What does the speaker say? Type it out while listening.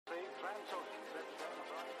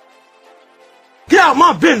out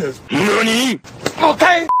my business.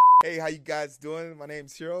 Okay. Hey, how you guys doing? My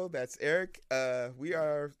name's Hero. That's Eric. We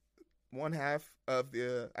are one half of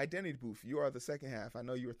the identity booth. You are the second half. I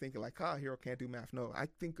know you were thinking like, Hero can't do math. No, I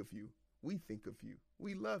think of you. We think of you.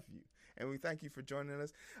 We love you. And we thank you for joining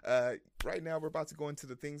us. Right now, we're about to go into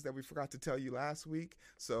the things that we forgot to tell you last week.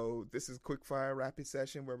 So this is quick fire rapid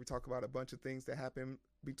session where we talk about a bunch of things that happen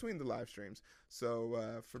between the live streams.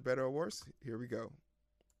 So for better or worse, here we go.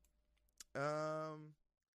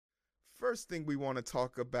 First thing we want to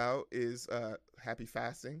talk about is happy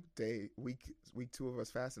fasting day, week 2 of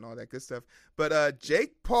us fasting, all that good stuff. But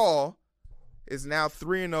Jake Paul is now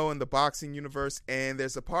 3-0 in the boxing universe, and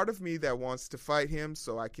there's a part of me that wants to fight him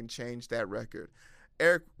so I can change that record.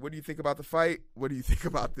 Eric, what do you think about the fight? What do you think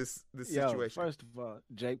about this situation? First of all,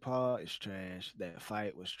 Jake Paul is trash. That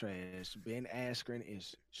fight was trash. Ben Askren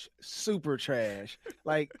is super trash.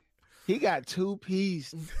 Like, he got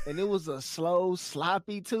 2-piece, and it was a slow,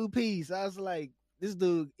 sloppy 2-piece. I was like, this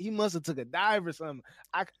dude, he must have took a dive or something.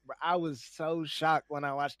 I was so shocked when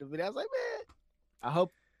I watched the video. I was like, man,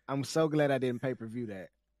 I'm so glad I didn't pay-per-view that.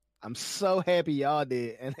 I'm so happy y'all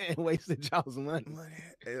did and wasted y'all's money.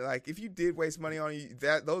 Like, if you did waste money on you,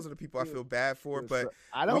 those are the people I feel bad for. But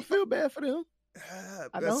I don't feel bad for them.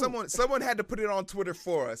 Someone had to put it on Twitter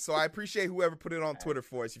for us, so I appreciate whoever put it on Twitter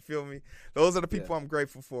for us. You feel me? Those are the people I'm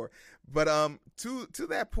grateful for. But to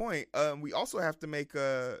that point, we also have to make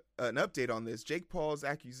an update on this. Jake Paul's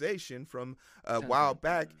accusation from a while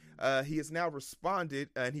back. He has now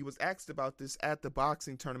responded, and he was asked about this at the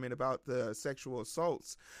boxing tournament about the sexual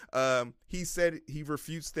assaults. He said he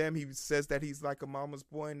refutes them. He says that he's like a mama's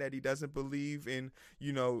boy and that he doesn't believe in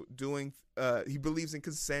doing. He believes in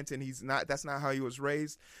consent, and that's not how he was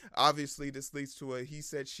raised. Obviously, this leads to a he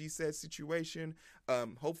said, she said situation.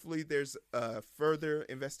 Hopefully there's further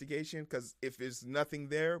investigation, because if there's nothing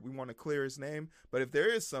there, we want to clear his name. But if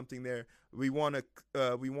there is something there, we want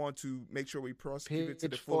to make sure we prosecute it to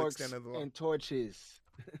the full extent of the law. And torches.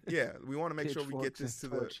 Yeah, we want to make sure we get this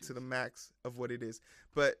to the max of what it is.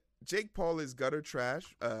 But Jake Paul is gutter trash.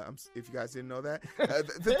 If you guys didn't know that,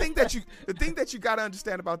 the thing that you got to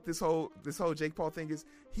understand about this whole Jake Paul thing is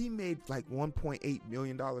he made like $1.8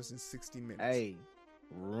 million in 60 minutes. Hey,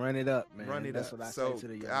 run it up, man. That's what I say to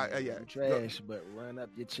the young man. Trash, but run up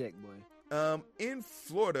your check, boy. In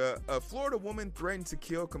Florida, a Florida woman threatened to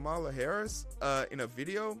kill Kamala Harris in a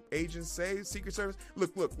video. Agents say, Secret Service.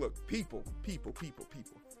 Look, people.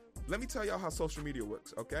 Let me tell y'all how social media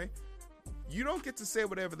works, okay? You don't get to say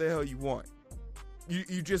whatever the hell you want.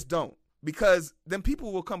 You just don't. Because then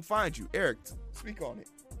people will come find you. Eric, speak on it.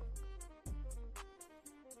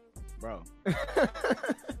 Bro.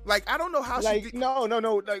 Like, I don't know how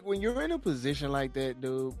No. Like, when you're in a position like that,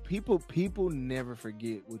 dude, people never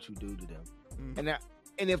forget what you do to them. Mm-hmm.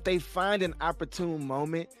 And if they find an opportune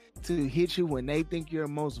moment to hit you when they think you're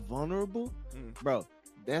most vulnerable, bro,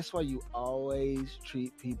 that's why you always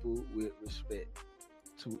treat people with respect.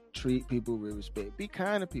 Be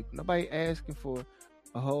kind to people. Nobody asking for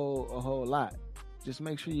a whole lot. Just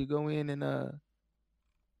make sure you go in and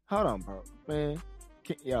hold on, bro, man.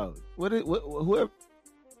 Whoever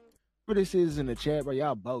this is in the chat, bro,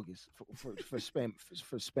 y'all bogus for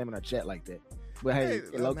spamming our chat like that. But hey,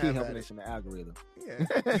 low key helping us in the algorithm. Yeah.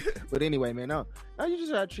 But anyway, man, no, you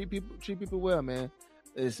just gotta treat people well, man.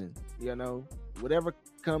 Listen, whatever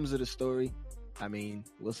comes of the story, I mean,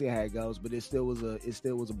 we'll see how it goes. But it still was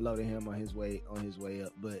a blow to him on his way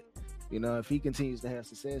up. But if he continues to have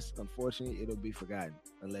success, unfortunately, it'll be forgotten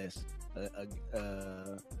unless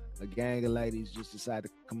a gang of ladies just decide to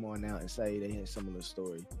come on out and say they had a similar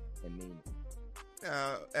story and mean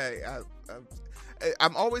it.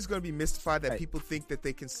 I'm always going to be mystified that people think that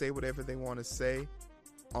they can say whatever they want to say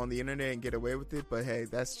on the internet and get away with it. But hey,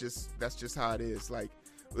 that's just how it is. Like,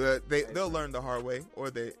 they'll learn the hard way, or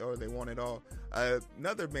they want it all.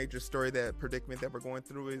 Another major predicament that we're going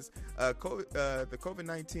through is the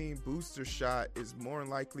COVID-19 booster shot is more than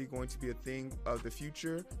likely going to be a thing of the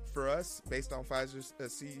future for us, based on Pfizer's the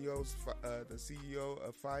CEO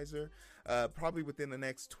of Pfizer, probably within the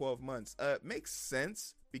next 12 months. Makes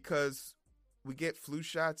sense because we get flu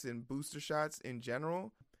shots and booster shots in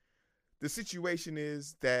general. The situation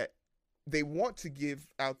is that they want to give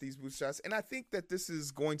out these booster shots, and I think that this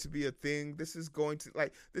is going to be a thing. This is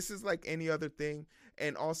like any other thing,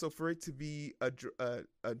 and also for it to be a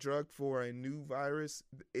drug for a new virus,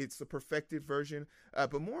 it's a perfected version.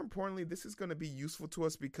 But more importantly, this is going to be useful to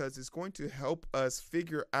us because it's going to help us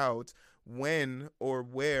figure out when or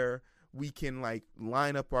where we can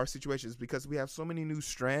line up our situations, because we have so many new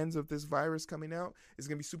strands of this virus coming out. It's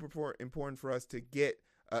going to be super important for us to get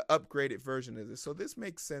upgraded version of this. So this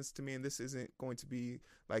makes sense to me, and this isn't going to be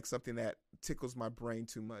like something that tickles my brain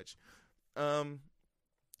too much.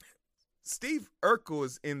 Steve Urkel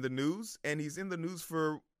is in the news, and he's in the news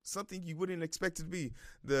for something you wouldn't expect it to be.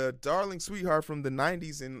 The darling sweetheart from the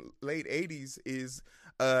 90s and late 80s is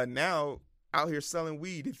now out here selling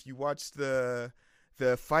weed. If you watch the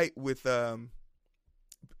fight with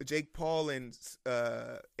Jake Paul and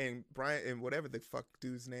Brian and whatever the fuck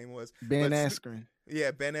dude's name was, Ben Askren.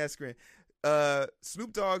 Ben Askren.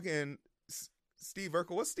 Snoop Dogg and Steve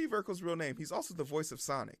Urkel. What's Steve Urkel's real name? He's also the voice of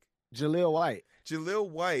Sonic. Jaleel White.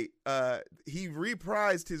 He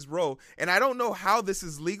reprised his role, and I don't know how this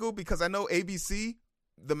is legal because I know ABC,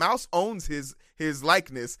 the mouse owns his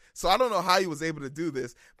likeness, so I don't know how he was able to do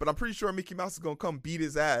this, but I'm pretty sure Mickey Mouse is gonna come beat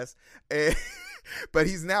his ass. And but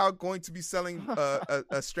he's now going to be selling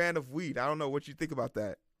a strand of weed. I don't know what you think about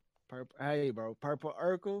that. Hey, bro, Purple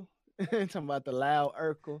Urkel. Talking about the loud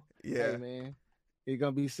Urkel. Yeah, hey, man, he's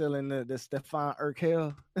gonna be selling the Stefan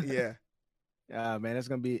Urkel. Yeah. Man, it's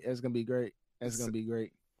gonna be great. It's gonna be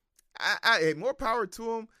great. I more power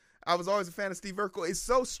to him. I was always a fan of Steve Urkel. It's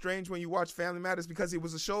so strange when you watch Family Matters because it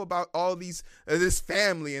was a show about all these this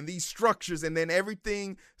family and these structures, and then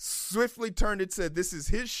everything swiftly turned into this is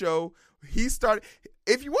his show. He started.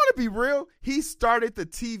 If you want to be real, he started the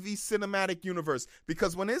TV cinematic universe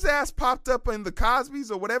because when his ass popped up in the Cosby's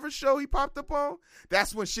or whatever show he popped up on,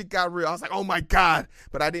 that's when shit got real. I was like, oh my God.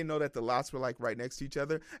 But I didn't know that the lots were like right next to each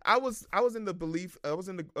other. I was in the belief, of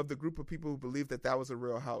the group of people who believed that was a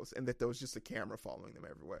real house and that there was just a camera following them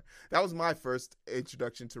everywhere. That was my first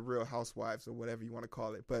introduction to Real Housewives or whatever you want to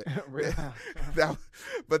call it. But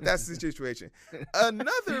that's the situation.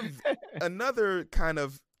 Another kind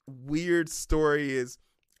of weird story is,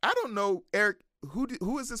 I don't know, Eric,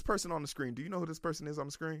 who is this person on the screen? Do you know who this person is on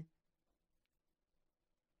the screen?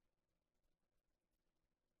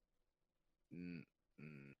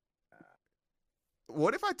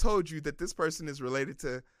 What if I told you that this person is related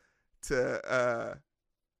to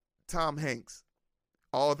Tom Hanks?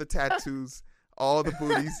 All the tattoos, all the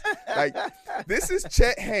booties. Like, this is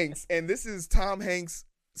Chet Hanks, and this is Tom Hanks'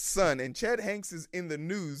 son. And Chet Hanks is in the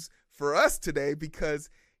news for us today because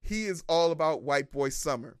he is all about White Boy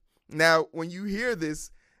Summer. Now, when you hear this,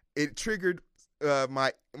 it triggered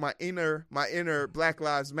my inner Black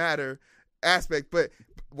Lives Matter aspect. But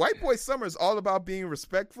White Boy Summer is all about being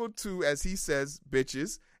respectful to, as he says,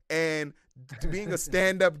 bitches, and being a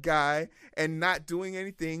stand-up guy and not doing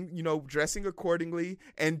anything, dressing accordingly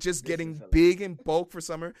and just getting big in bulk for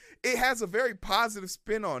summer. It has a very positive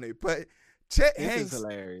spin on it. But Chet Hanks is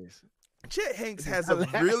hilarious. Chet Hanks has a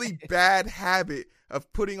really bad habit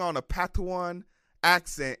of putting on a Patois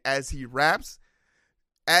accent as he raps,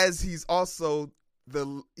 as he's also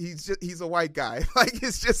he's a white guy. Like,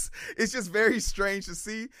 it's just very strange to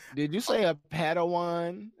see. Did you say a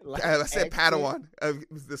Padawan? I said Padawan,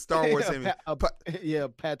 the Star Wars image.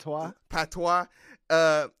 Patois. Patois.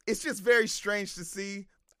 It's just very strange to see.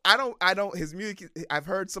 I don't. His music. I've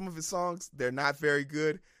heard some of his songs. They're not very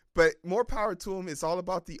good. But more power to him. It's all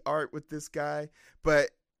about the art with this guy. But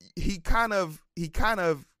he kind of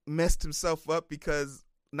messed himself up because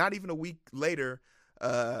not even a week later,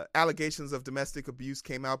 allegations of domestic abuse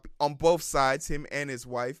came out on both sides, him and his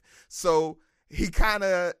wife. So he kind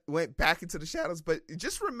of went back into the shadows. But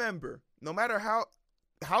just remember, no matter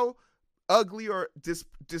how ugly or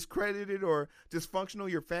discredited or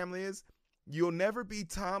dysfunctional your family is, you'll never be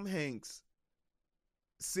Tom Hanks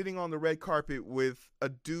sitting on the red carpet with a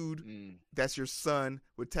dude that's your son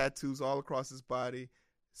with tattoos all across his body,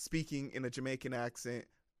 speaking in a Jamaican accent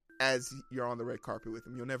as you're on the red carpet with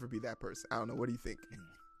him. You'll never be that person. I don't know. What do you think?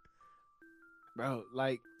 Bro,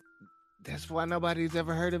 like, that's why nobody's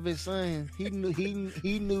ever heard of his son. He knew.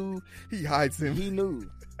 He hides him. He knew.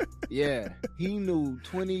 Yeah. He knew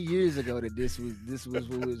 20 years ago that this was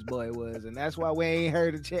who his boy was. And that's why we ain't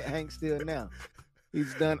heard of Chet Hanks still now.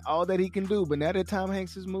 He's done all that he can do, but now that Tom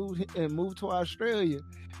Hanks has moved to Australia,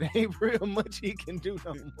 there ain't real much he can do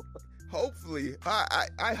no more. Hopefully,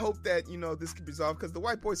 I hope that this can be resolved, because the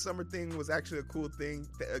White Boy Summer thing was actually a cool thing,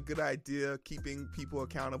 a good idea, keeping people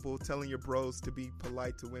accountable, telling your bros to be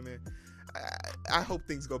polite to women. I hope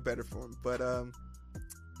things go better for him. But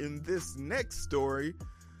in this next story,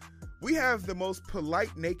 we have the most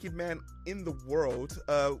polite naked man in the world.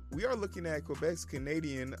 We are looking at Quebec's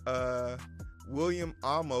Canadian William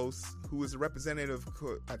Amos, who is a representative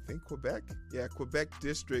of, I think, Quebec? Yeah, Quebec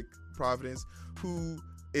District, Providence, who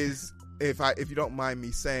is, if you don't mind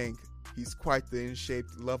me saying, he's quite the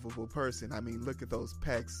in-shaped, lovable person. I mean, look at those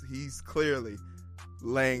pecs. He's clearly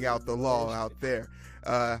laying out the law out there.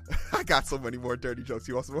 I got so many more dirty jokes.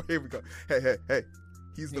 You want some more? Here we go. Hey.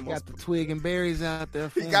 He's He the most got the twig and berries out there.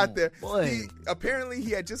 he got there. Boy. Apparently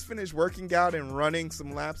he had just finished working out and running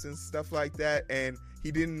some laps and stuff like that, and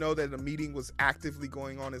he didn't know that a meeting was actively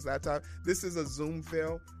going on his laptop. This is a Zoom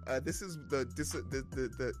fail. This is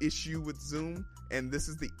the issue with Zoom, and this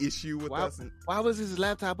is the issue with us. Why was his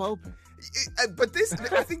laptop open? But this,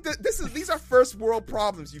 I think that these are first world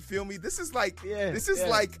problems. You feel me? This is like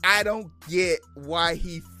I don't get why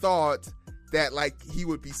he thought that like he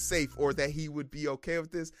would be safe or that he would be okay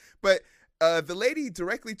with this. But the lady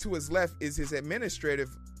directly to his left is his administrative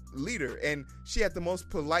leader, and she had the most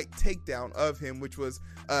polite takedown of him, which was,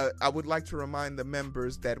 I would like to remind the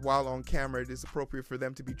members that while on camera, it is appropriate for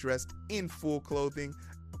them to be dressed in full clothing,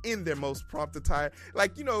 in their most prompt attire.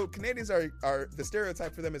 Like, you know, Canadians are the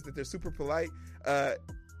stereotype for them is that they're super polite.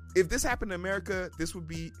 If this happened in America, this would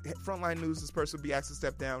be Frontline News. This person would be asked to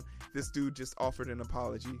step down. This dude just offered an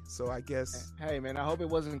apology. So I guess. Hey man, I hope it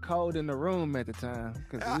wasn't cold in the room at the time,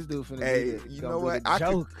 because this dude finna you know what?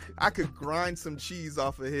 I could grind some cheese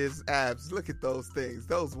off of his abs. Look at those things,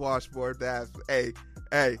 those washboard abs. Hey,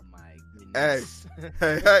 oh my goodness.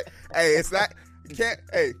 hey, it's not.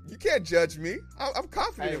 You can't judge me. I'm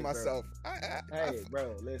confident in myself.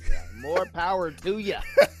 Bro, listen. More power to you.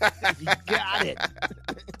 You got it.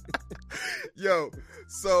 Yo,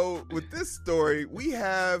 so with this story, we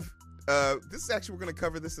have this is actually, we're going to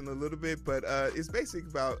cover this in a little bit, but it's basically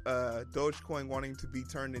about Dogecoin wanting to be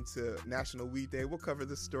turned into National Weed Day. We'll cover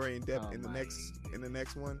this story in depth in the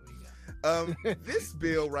next one. This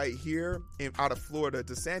bill right here out of Florida,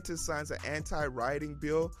 DeSantis signs an anti-rioting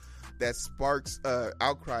bill that sparks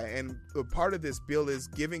outcry, and a part of this bill is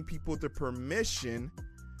giving people the permission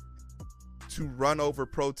to run over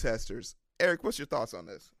protesters. Eric, what's your thoughts on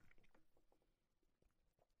this?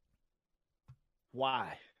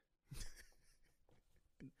 Why?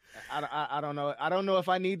 I don't know. I don't know if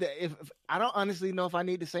I need to. If I don't honestly know if I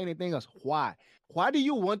need to say anything else. Why? Why do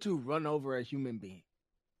you want to run over a human being?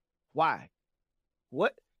 Why?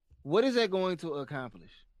 What is that going to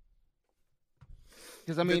accomplish?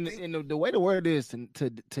 Because I mean, in the way the word is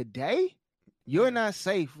today, you're not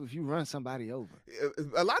safe if you run somebody over.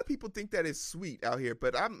 A lot of people think that it's sweet out here,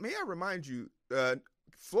 but may I remind you,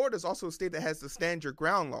 Florida is also a state that has the stand your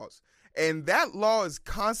ground laws, and that law is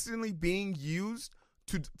constantly being used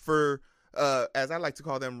for as I like to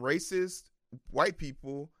call them, racist white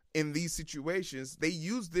people in these situations. They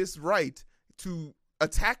use this right to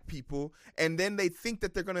attack people, and then they think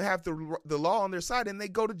that they're going to have the law on their side, and they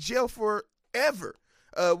go to jail forever.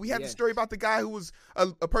 We had the story about the guy who was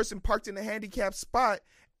a person parked in a handicapped spot,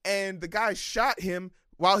 and the guy shot him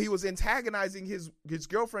while he was antagonizing his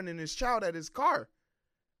girlfriend and his child at his car.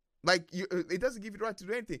 Like, it doesn't give you the right to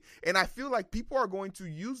do anything. And I feel like people are going to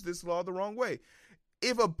use this law the wrong way.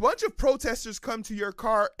 If a bunch of protesters come to your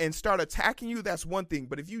car and start attacking you, that's one thing.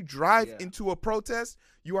 But if you drive into a protest,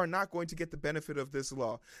 you are not going to get the benefit of this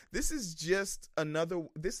law. This is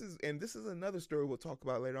another story we'll talk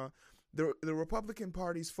about later on. The Republican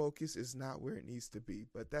Party's focus is not where it needs to be,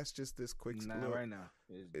 but that's just this quick look. Right now.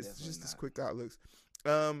 It's just this quick outlooks.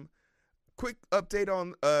 Quick update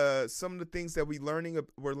on some of the things that we're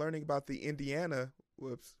learning about the Indiana.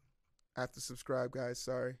 Whoops, I have to subscribe, guys.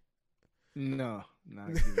 Sorry. No.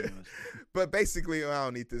 But basically, I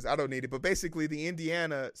don't need this. I don't need it. But basically, the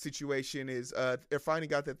Indiana situation is they're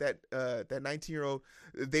finding out that 19-year-old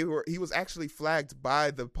he was actually flagged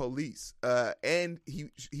by the police, and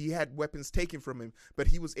he had weapons taken from him, but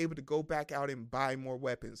he was able to go back out and buy more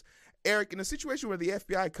weapons. Eric, in a situation where the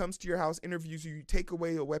FBI comes to your house, interviews you, take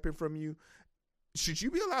away a weapon from you, should you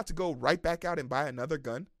be allowed to go right back out and buy another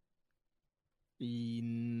gun?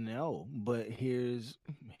 No, but here's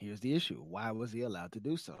the issue. Why was he allowed to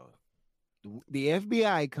do so? The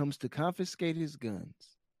FBI comes to confiscate his guns.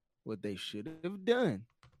 What they should have done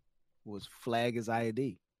was flag his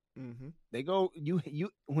ID. Mm-hmm. They go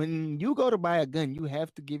when you go to buy a gun, you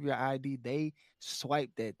have to give your ID. They swipe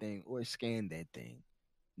that thing or scan that thing.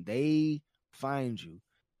 They find you.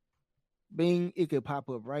 Bing, it could pop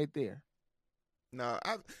up right there. No,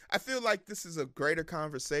 I feel like this is a greater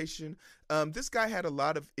conversation. This guy had a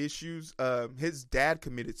lot of issues. His dad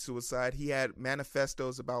committed suicide. He had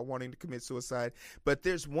manifestos about wanting to commit suicide. But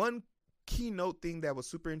there's one keynote thing that was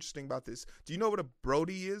super interesting about this. Do you know what a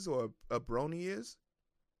Brody is or a brony is?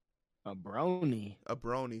 A brony? A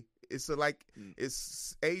brony. It's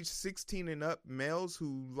it's age 16 and up males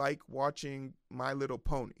who like watching My Little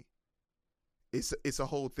Pony. It's a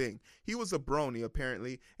whole thing. He was a brony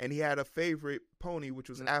apparently, and he had a favorite pony, which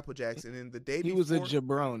was Applejack's. And then the day he before, was a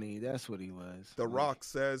jabroni. That's what he was. The Rock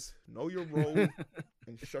says, "Know your role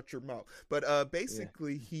and shut your mouth." But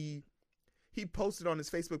basically, he he posted on his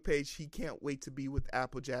Facebook page he can't wait to be with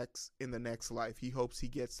Applejacks in the next life. He hopes he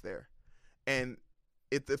gets there. And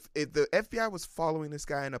if the FBI was following this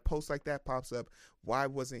guy and a post like that pops up, why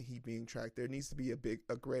wasn't he being tracked? There needs to be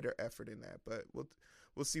a greater effort in that. But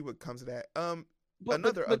we'll see what comes of that.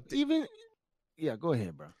 Yeah, go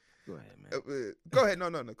ahead, bro. Go ahead, man. Go ahead. No,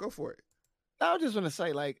 go for it. I was just want to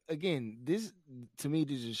say, like, again, this to me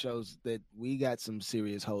this just shows that we got some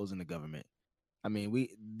serious holes in the government. I mean,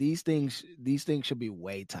 these things should be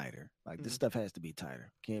way tighter. Like, this stuff has to be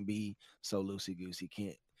tighter. Can't be so loosey goosey.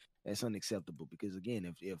 That's unacceptable. Because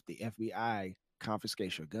again, if the FBI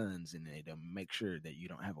confiscates your guns and they don't make sure that you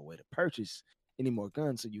don't have a way to purchase any more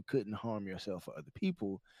guns, so you couldn't harm yourself or other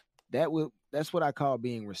people, that's what I call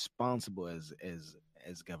being responsible as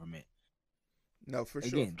government. No, for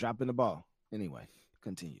sure. Again, dropping the ball. Anyway,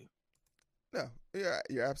 continue. No, yeah,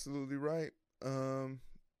 you're absolutely right.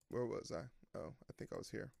 Where was I? Oh, I think I was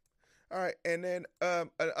here. All right, and then an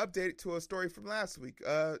update to a story from last week.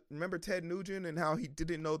 Remember Ted Nugent and how he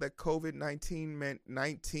didn't know that COVID-19 meant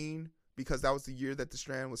 19 because that was the year that the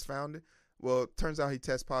strand was founded? Well, it turns out he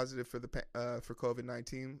tested positive for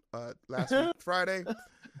COVID-19 last week, Friday.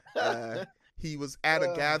 He was at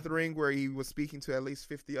a gathering where he was speaking to at least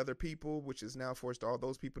 50 other people, which has now forced all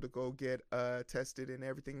those people to go get tested and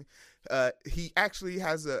everything. He actually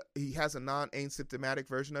has a non-asymptomatic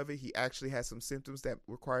version of it. He actually has some symptoms that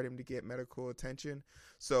required him to get medical attention.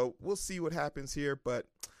 So we'll see what happens here. But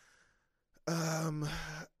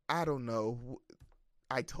I don't know.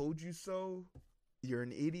 I told you so. You're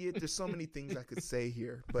an idiot. There's so many things I could say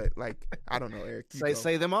here, but like, I don't know, Eric.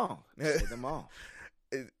 Say them all. Say them all.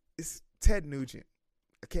 It's Ted Nugent.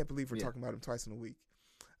 I can't believe we're talking about him twice in a week.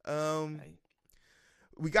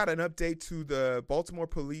 We got an update to the Baltimore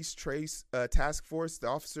Police Task Force. The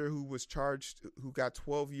officer who was charged, who got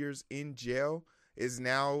 12 years in jail, is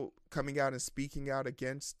now coming out and speaking out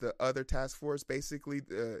against the other task force. Basically,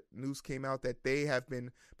 the news came out that they have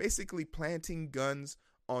been basically planting guns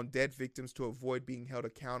on dead victims to avoid being held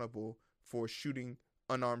accountable for shooting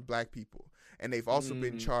unarmed black people. And they've also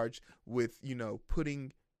been charged with,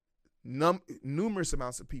 putting numerous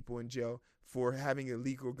amounts of people in jail for having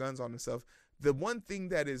illegal guns on themselves. The one thing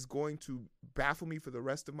that is going to baffle me for the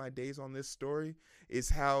rest of my days on this story is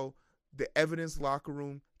how the evidence locker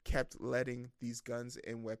room kept letting these guns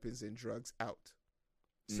and weapons and drugs out.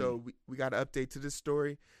 So we got an update to this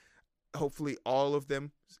story. Hopefully all of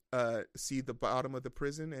them see the bottom of the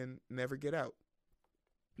prison and never get out.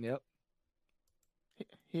 Yep.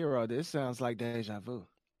 Hero, this sounds like deja vu.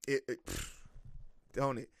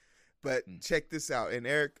 Don't it? But check this out. And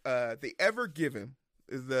Eric, the Ever Given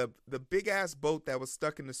is the big ass boat that was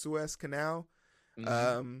stuck in the Suez Canal.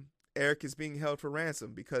 Eric is being held for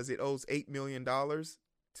ransom because it owes $8 million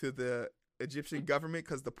to the Egyptian government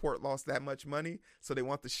because the port lost that much money. So they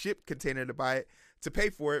want the ship container to pay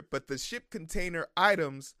for it. But the ship container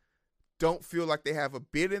items don't feel like they have a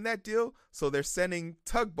bid in that deal. So they're sending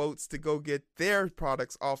tugboats to go get their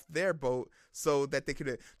products off their boat so that they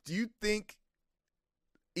could. Do you think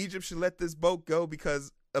Egypt should let this boat go?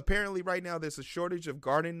 Because apparently right now there's a shortage of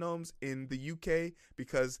garden gnomes in the UK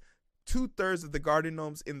because 2/3 of the garden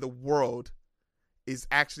gnomes in the world is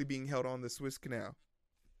actually being held on the Suez Canal.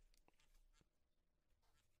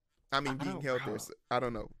 I mean, being held there. So, I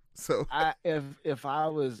don't know. So if I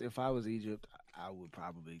was Egypt, I would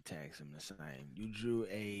probably tax him the same. You drew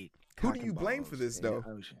a. Who do you blame for this though?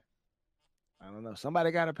 I don't know.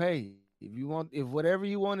 Somebody got to pay. If whatever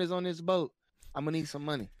you want is on this boat, I'm gonna need some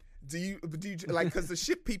money. Do you like, because the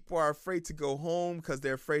ship people are afraid to go home because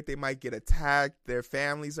they're afraid they might get attacked. Their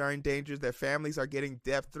families are in danger. Their families are getting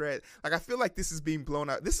death threat. Like, I feel like this is being blown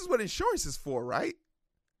out. This is what insurance is for, right?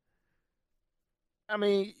 I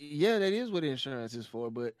mean, yeah, that is what insurance is for.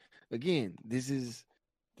 But again, this is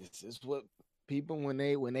what people, when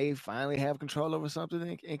they finally have control over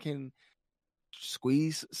something and can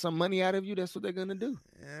squeeze some money out of you, that's what they're gonna do.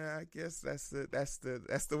 Yeah, I guess that's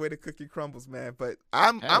the way the cookie crumbles, man. But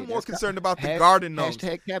I'm more concerned about the garden gnomes.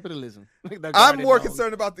 Hashtag capitalism. I'm more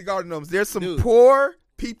concerned about the garden gnomes. There's some poor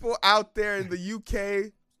people out there in the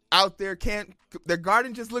UK out there their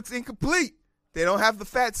garden just looks incomplete. They don't have the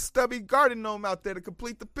fat stubby garden gnome out there to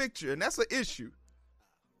complete the picture, and that's an issue.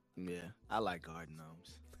 Yeah, I like garden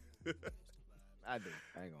gnomes. I do.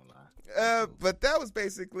 I ain't gonna lie. But that was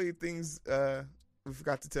basically things we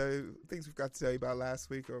forgot to tell you. Things we forgot to tell you about last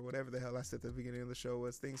week, or whatever the hell I said at the beginning of the show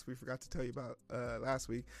was things we forgot to tell you about last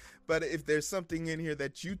week. But if there's something in here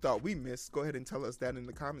that you thought we missed, go ahead and tell us that in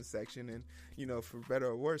the comment section. And for better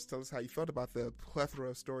or worse, tell us how you felt about the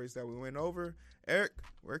plethora of stories that we went over. Eric,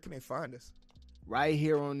 where can they find us? Right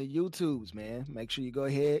here on the YouTubes, man. Make sure you go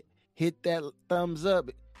ahead, hit that thumbs up.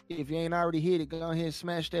 If you ain't already hit it, go ahead and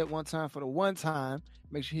smash that one time for the one time.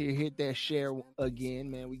 Make sure you hit that share again,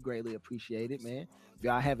 man. We greatly appreciate it, man. If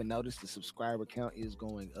y'all haven't noticed, the subscriber count is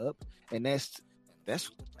going up, and that's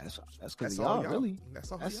because y'all really.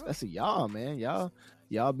 That's a y'all, man.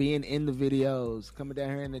 Y'all being in the videos, coming down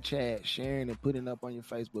here in the chat, sharing and putting up on your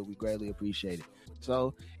Facebook. We greatly appreciate it.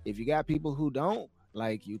 So if you got people who don't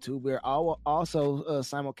like YouTube, we're also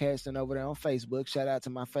simulcasting over there on Facebook. Shout out to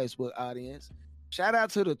my Facebook audience. Shout out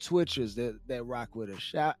to the Twitchers that rock with us.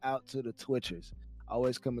 Shout out to the Twitchers.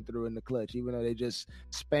 Always coming through in the clutch, even though they just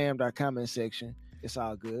spammed our comment section. It's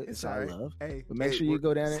all good. It's all right. Love. Hey, but make sure you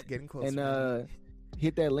go down there and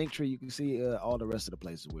hit that link tree. You can see all the rest of the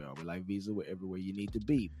places we are. We're like Visa. We're everywhere you need to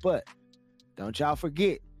be. But don't y'all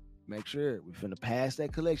forget, make sure we're finna pass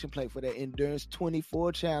that collection plate for that Endurance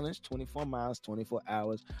 24 challenge, 24 miles, 24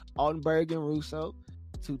 hours. Altenberg and Russo,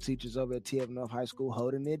 2 teachers over at TF North High School,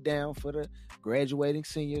 holding it down for the graduating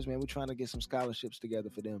seniors. Man, we're trying to get some scholarships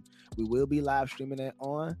together for them. We will be live streaming that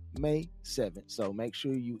on May 7th. So make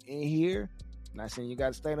sure you in here. I'm not saying you got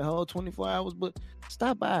to stay the whole 24 hours, but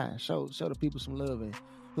stop by, show the people some love, and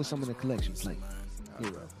put some in the collection plate.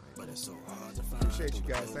 Hero. Appreciate you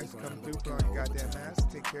guys. Thanks for coming through, put on your goddamn mask.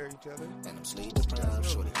 Take care of each other. And I'm sleep deprived,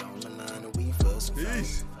 shorty on the line, and we fuss.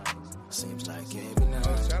 Peace. Seems like every night.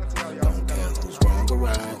 Shout out to y'all. Don't care who's wrong or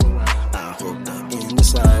right. I hope the end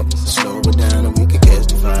aside. Slow it down and we can catch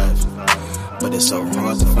the vibe. But it's so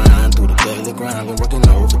hard to find through the daily grind. We're working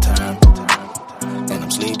overtime. And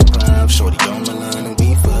I'm sleep deprived, shorty on the line, and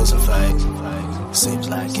we fuss and fight. Seems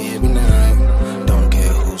like every night. Don't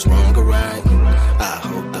care who's wrong or right. I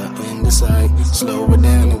hope the end is sight. Slow it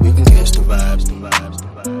down and we can catch the vibe.